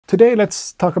Today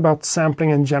let's talk about sampling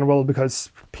in general, because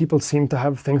people seem to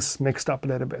have things mixed up a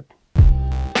little bit.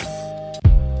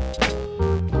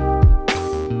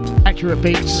 Accurate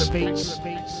beats.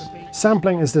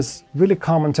 Sampling is this really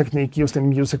common technique used in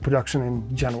music production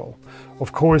in general.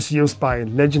 Of course used by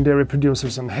legendary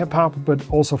producers in hip-hop, but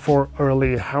also for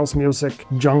early house music,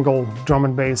 jungle, drum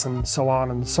and bass, and so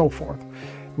on and so forth.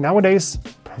 Nowadays,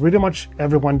 pretty much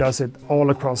everyone does it all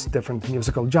across different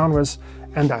musical genres,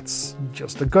 and that's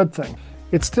just a good thing.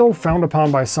 It's still frowned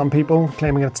upon by some people,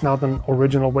 claiming it's not an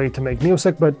original way to make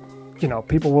music, but you know,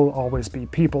 people will always be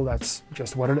people, that's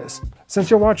just what it is. Since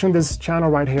you're watching this channel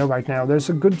right here, right now, there's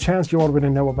a good chance you already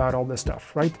know about all this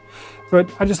stuff, right? But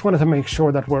I just wanted to make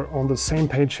sure that we're on the same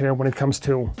page here when it comes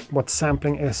to what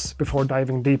sampling is, before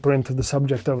diving deeper into the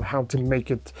subject of how to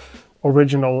make it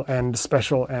original and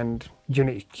special and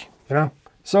unique, you know?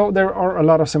 So there are a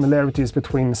lot of similarities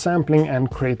between sampling and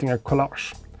creating a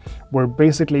collage. We're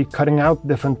basically cutting out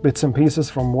different bits and pieces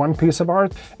from one piece of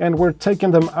art, and we're taking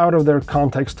them out of their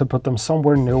context to put them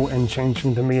somewhere new and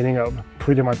changing the meaning of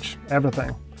pretty much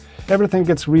everything. Everything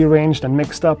gets rearranged and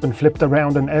mixed up and flipped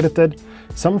around and edited.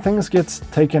 Some things gets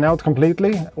taken out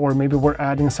completely, or maybe we're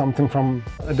adding something from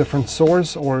a different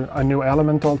source or a new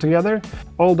element altogether,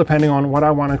 all depending on what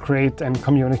I want to create and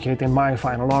communicate in my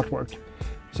final artwork.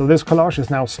 So this collage is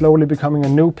now slowly becoming a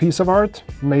new piece of art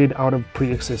made out of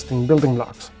pre-existing building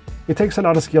blocks. It takes a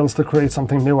lot of skills to create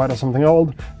something new out of something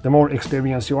old. The more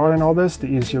experienced you are in all this, the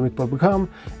easier it will become,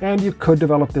 and you could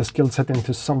develop this skill set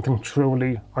into something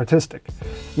truly artistic.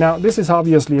 Now, this is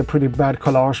obviously a pretty bad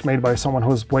collage made by someone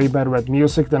who's way better at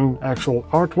music than actual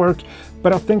artwork,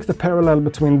 but I think the parallel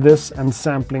between this and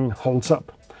sampling holds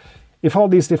up. If all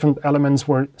these different elements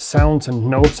were sounds and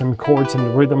notes and chords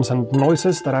and rhythms and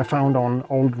noises that I found on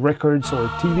old records or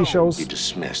TV shows, you're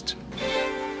dismissed.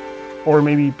 Or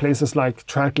maybe places like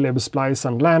Tracklib, Splice,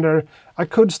 and Lander, I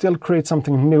could still create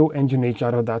something new and unique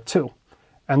out of that too.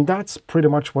 And that's pretty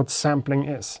much what sampling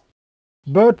is.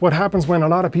 But what happens when a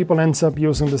lot of people ends up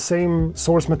using the same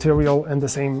source material and the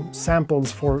same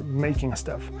samples for making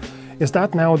stuff? Is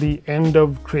that now the end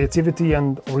of creativity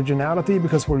and originality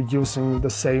because we're using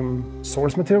the same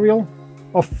source material?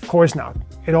 Of course not.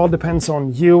 It all depends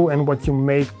on you and what you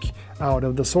make out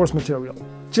of the source material.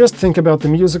 Just think about the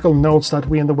musical notes that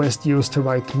we in the West use to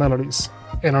write melodies.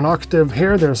 In an octave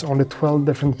here there's only 12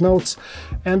 different notes,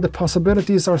 and the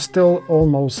possibilities are still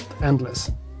almost endless.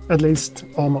 At least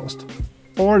almost.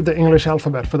 Or the English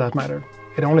alphabet for that matter.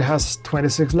 It only has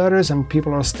 26 letters, and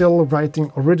people are still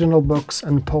writing original books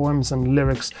and poems and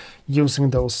lyrics using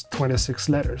those 26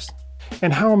 letters.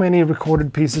 And how many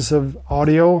recorded pieces of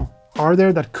audio are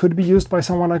there that could be used by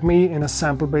someone like me in a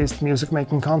sample-based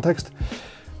music-making context?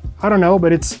 I don't know,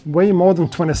 but it's way more than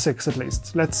 26 at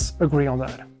least. Let's agree on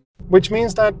that. Which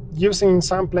means that using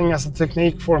sampling as a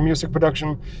technique for music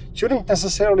production shouldn't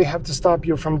necessarily have to stop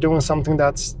you from doing something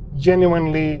that's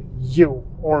genuinely you,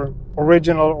 or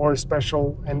original or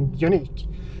special and unique.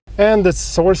 And the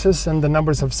sources and the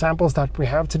numbers of samples that we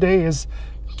have today is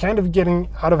kind of getting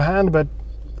out of hand, but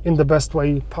in the best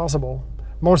way possible.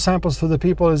 More samples to the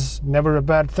people is never a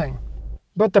bad thing.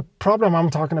 But the problem I'm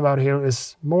talking about here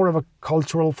is more of a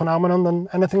cultural phenomenon than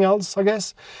anything else, I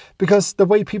guess, because the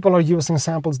way people are using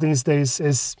samples these days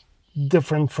is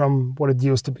different from what it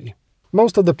used to be.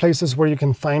 Most of the places where you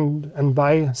can find and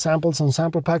buy samples and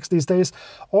sample packs these days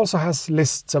also has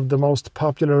lists of the most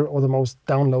popular or the most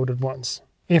downloaded ones.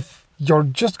 If you're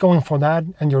just going for that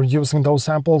and you're using those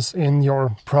samples in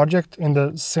your project in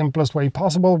the simplest way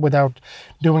possible without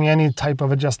doing any type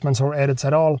of adjustments or edits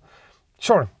at all,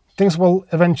 sure, things will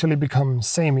eventually become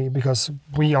samey because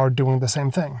we are doing the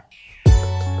same thing.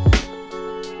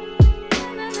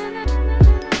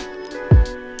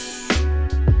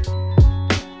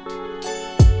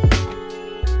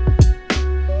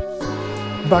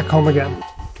 Back home again.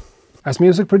 As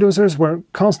music producers, we're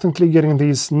constantly getting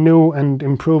these new and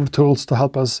improved tools to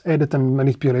help us edit and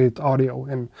manipulate audio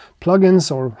in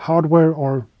plugins or hardware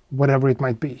or whatever it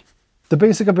might be. The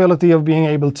basic ability of being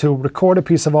able to record a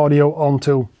piece of audio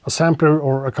onto a sampler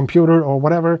or a computer or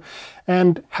whatever,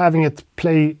 and having it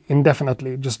play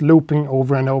indefinitely, just looping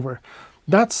over and over.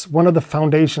 That's one of the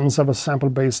foundations of a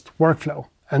sample-based workflow,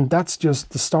 and that's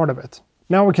just the start of it.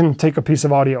 Now we can take a piece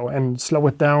of audio and slow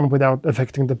it down without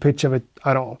affecting the pitch of it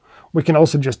at all. We can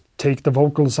also just take the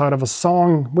vocals out of a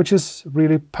song, which is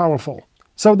really powerful.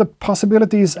 So the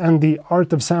possibilities and the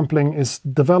art of sampling is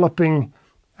developing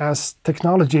as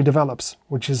technology develops,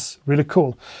 which is really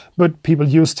cool. But people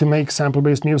used to make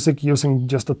sample-based music using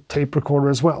just a tape recorder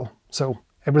as well. So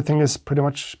everything is pretty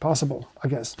much possible, I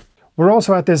guess. We're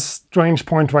also at this strange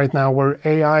point right now where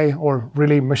AI, or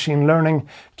really machine learning,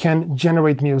 can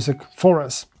generate music for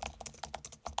us.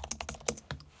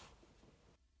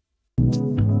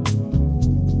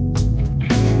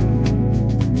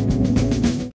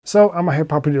 So I'm a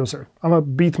hip-hop producer, I'm a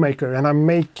beat maker, and I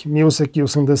make music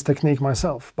using this technique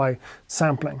myself, by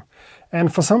sampling.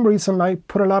 And for some reason I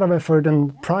put a lot of effort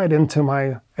and pride into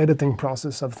my editing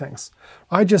process of things.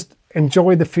 I just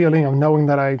enjoy the feeling of knowing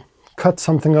that I cut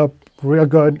something up real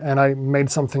good and I made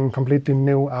something completely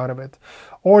new out of it.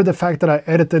 Or the fact that I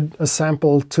edited a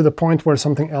sample to the point where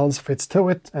something else fits to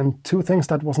it, and two things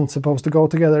that wasn't supposed to go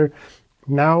together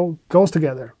now goes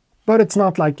together. But it's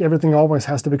not like everything always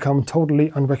has to become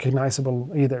totally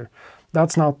unrecognizable either.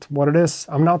 That's not what it is.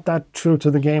 I'm not that true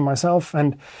to the game myself,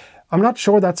 and I'm not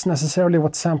sure that's necessarily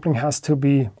what sampling has to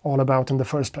be all about in the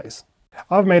first place.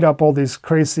 I've made up all these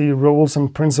crazy rules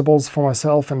and principles for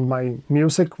myself and my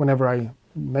music whenever I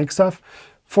make stuff,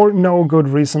 for no good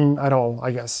reason at all,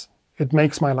 I guess. It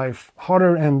makes my life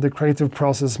harder and the creative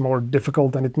process more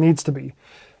difficult than it needs to be.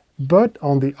 But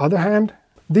on the other hand,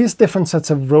 these different sets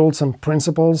of rules and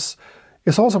principles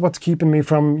is also what's keeping me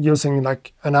from using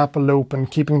like an Apple loop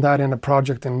and keeping that in a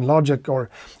project in Logic, or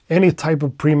any type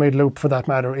of pre-made loop for that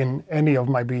matter in any of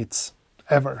my beats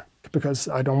ever. Because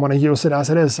I don't want to use it as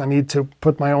it is. I need to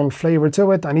put my own flavor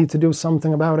to it. I need to do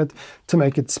something about it to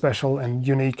make it special and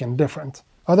unique and different.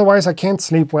 Otherwise I can't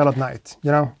sleep well at night,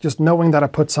 you know, just knowing that I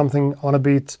put something on a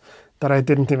beat that I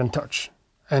didn't even touch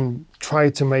and try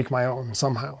to make my own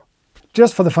somehow.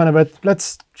 Just for the fun of it,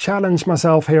 let's challenge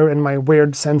myself here in my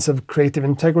weird sense of creative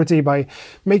integrity by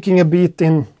making a beat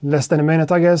in less than a minute,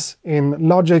 I guess, in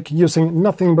Logic using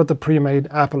nothing but the pre-made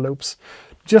Apple loops,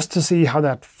 just to see how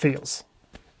that feels.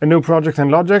 A new project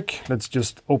in Logic, let's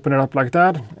just open it up like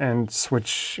that and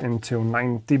switch into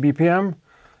 90 BPM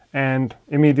and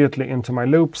immediately into my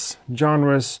loops,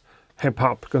 genres,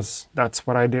 hip-hop, because that's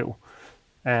what I do.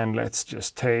 And let's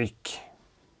just take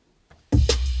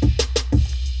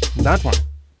that one.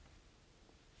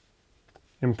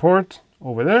 Import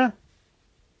over there.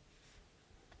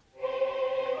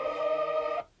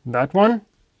 That one.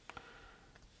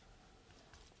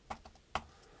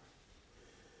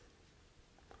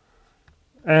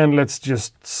 And let's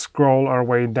just scroll our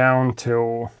way down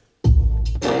to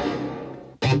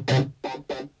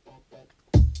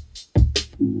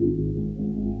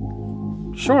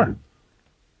sure.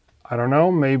 I don't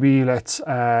know, maybe let's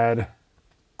add,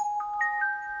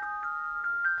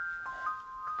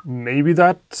 maybe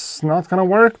that's not gonna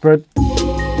work, but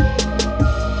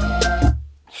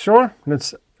sure,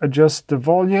 let's adjust the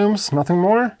volumes, nothing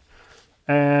more.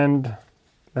 And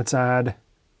let's add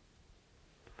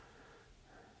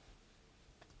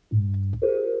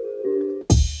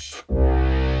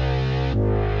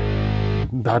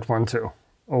that one too,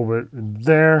 over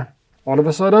there. All of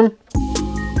a sudden,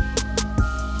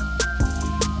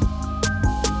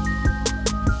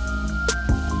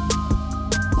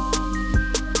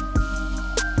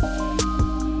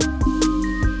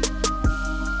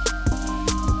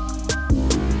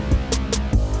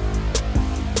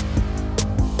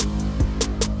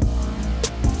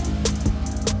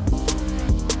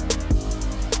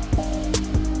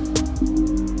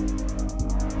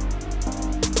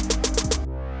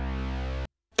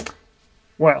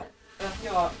 well,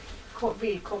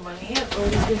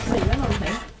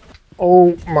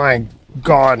 oh my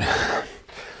god.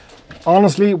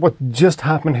 Honestly, what just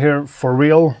happened here for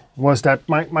real was that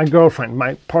my girlfriend,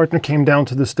 my partner, came down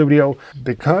to the studio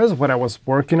because what I was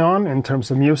working on in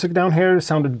terms of music down here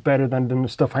sounded better than the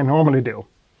stuff I normally do,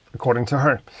 according to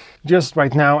her. Just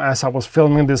right now, as I was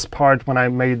filming this part when I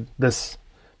made this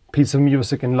piece of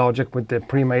music in Logic with the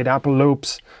pre-made Apple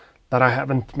loops that I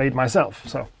haven't made myself,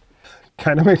 so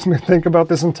kind of makes me think about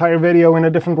this entire video in a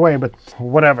different way, but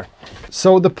whatever.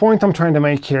 So the point I'm trying to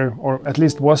make here, or at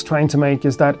least was trying to make,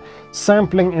 is that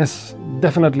sampling is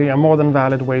definitely a more than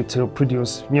valid way to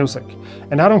produce music.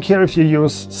 And I don't care if you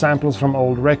use samples from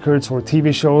old records or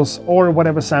TV shows or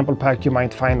whatever sample pack you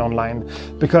might find online,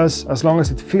 because as long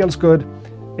as it feels good,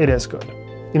 it is good.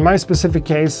 In my specific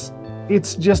case,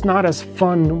 it's just not as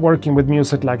fun working with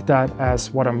music like that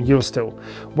as what I'm used to.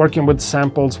 Working with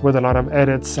samples with a lot of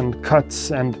edits and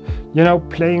cuts and, you know,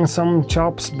 playing some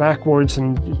chops backwards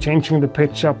and changing the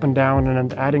pitch up and down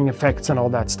and adding effects and all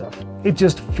that stuff. It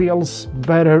just feels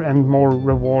better and more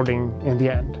rewarding in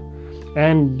the end.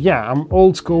 And yeah, I'm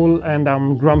old school and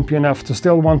I'm grumpy enough to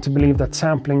still want to believe that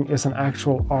sampling is an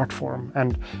actual art form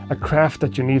and a craft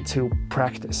that you need to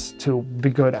practice to be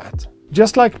good at.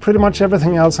 Just like pretty much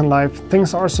everything else in life,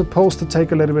 things are supposed to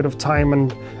take a little bit of time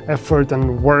and effort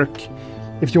and work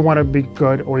if you want to be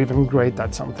good or even great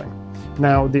at something.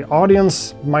 Now, the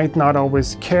audience might not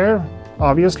always care,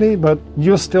 obviously, but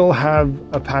you still have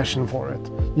a passion for it.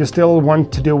 You still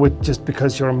want to do it just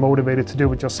because you're motivated to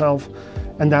do it yourself,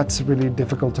 and that's really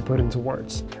difficult to put into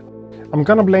words. I'm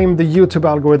gonna blame the YouTube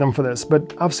algorithm for this,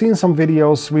 but I've seen some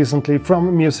videos recently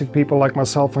from music people like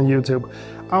myself on YouTube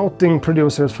outing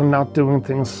producers for not doing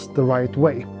things the right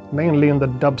way, mainly in the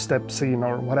dubstep scene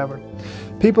or whatever.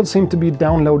 People seem to be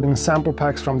downloading sample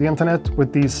packs from the internet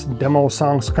with these demo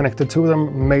songs connected to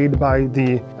them, made by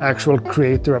the actual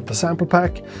creator of the sample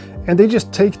pack, and they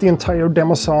just take the entire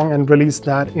demo song and release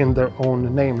that in their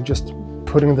own name, just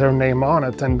putting their name on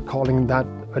it and calling that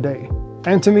a day.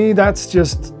 And to me, that's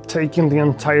just taking the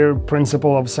entire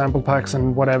principle of sample packs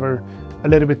and whatever a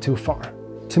little bit too far.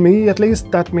 To me, at least,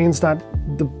 that means that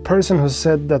the person who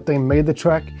said that they made the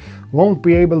track won't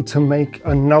be able to make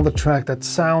another track that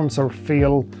sounds or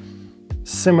feel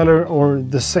similar or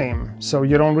the same. So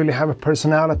you don't really have a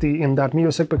personality in that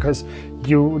music because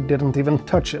you didn't even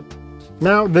touch it.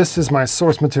 Now, this is my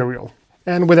source material.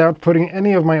 And without putting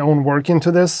any of my own work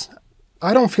into this,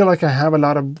 I don't feel like I have a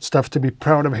lot of stuff to be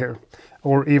proud of here.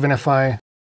 Or even if I...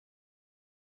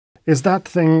 Is that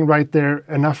thing right there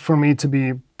enough for me to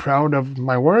be proud of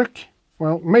my work?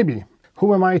 Well, maybe.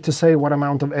 Who am I to say what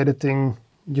amount of editing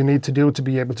you need to do to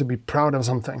be able to be proud of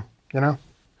something, you know?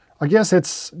 I guess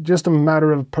it's just a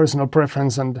matter of personal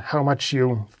preference and how much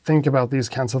you think about these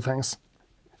kinds of things.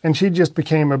 And she just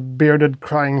became a bearded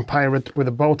crying pirate with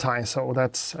a bow tie, so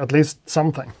that's at least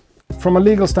something. From a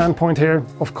legal standpoint here,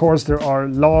 of course there are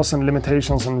laws and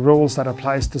limitations and rules that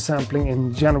applies to sampling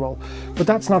in general, but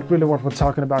that's not really what we're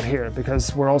talking about here,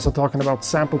 because we're also talking about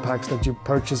sample packs that you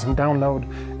purchase and download,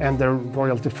 and they're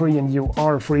royalty free and you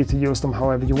are free to use them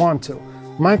however you want to.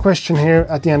 My question here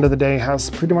at the end of the day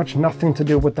has pretty much nothing to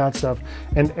do with that stuff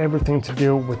and everything to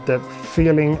do with the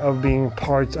feeling of being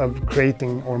part of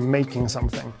creating or making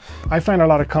something. I find a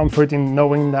lot of comfort in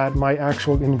knowing that my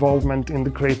actual involvement in the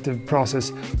creative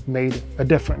process made a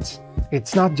difference.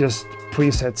 It's not just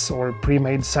presets or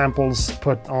pre-made samples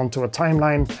put onto a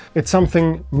timeline. It's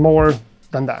something more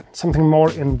than that. Something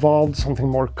more involved, something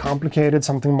more complicated,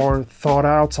 something more thought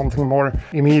out, something more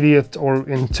immediate or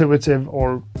intuitive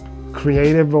or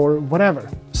creative or whatever.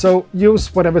 So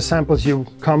use whatever samples you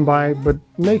come by, but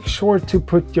make sure to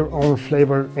put your own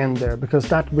flavor in there, because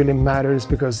that really matters,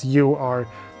 because you are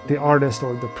the artist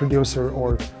or the producer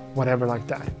or whatever like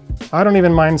that. I don't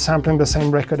even mind sampling the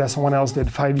same record as someone else did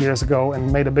 5 years ago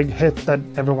and made a big hit that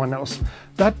everyone knows.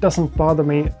 That doesn't bother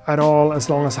me at all, as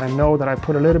long as I know that I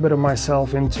put a little bit of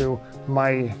myself into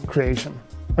my creation.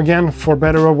 Again, for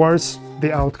better or worse,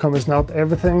 the outcome is not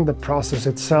everything. The process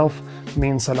itself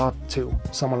means a lot to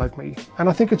someone like me. And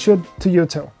I think it should to you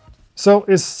too. So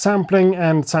is sampling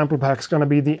and sample packs going to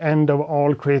be the end of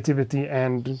all creativity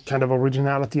and kind of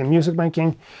originality in music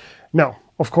making? No,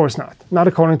 of course not. Not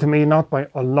according to me, not by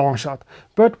a long shot.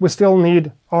 But we still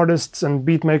need artists and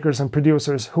beat makers and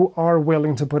producers who are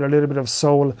willing to put a little bit of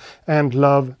soul and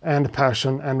love and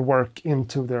passion and work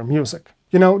into their music.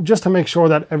 You know, just to make sure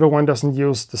that everyone doesn't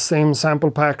use the same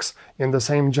sample packs in the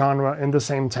same genre, in the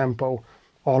same tempo,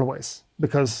 always.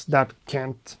 Because that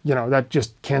can't, you know, that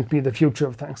just can't be the future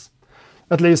of things.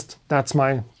 At least that's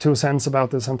my 2 cents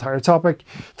about this entire topic.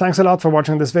 Thanks a lot for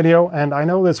watching this video, and I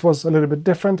know this was a little bit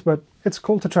different, but it's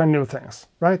cool to try new things,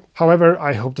 right? However,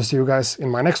 I hope to see you guys in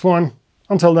my next one.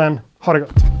 Until then, ha det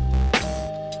gott!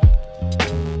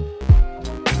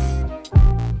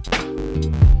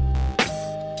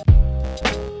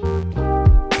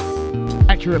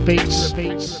 Accurate beats.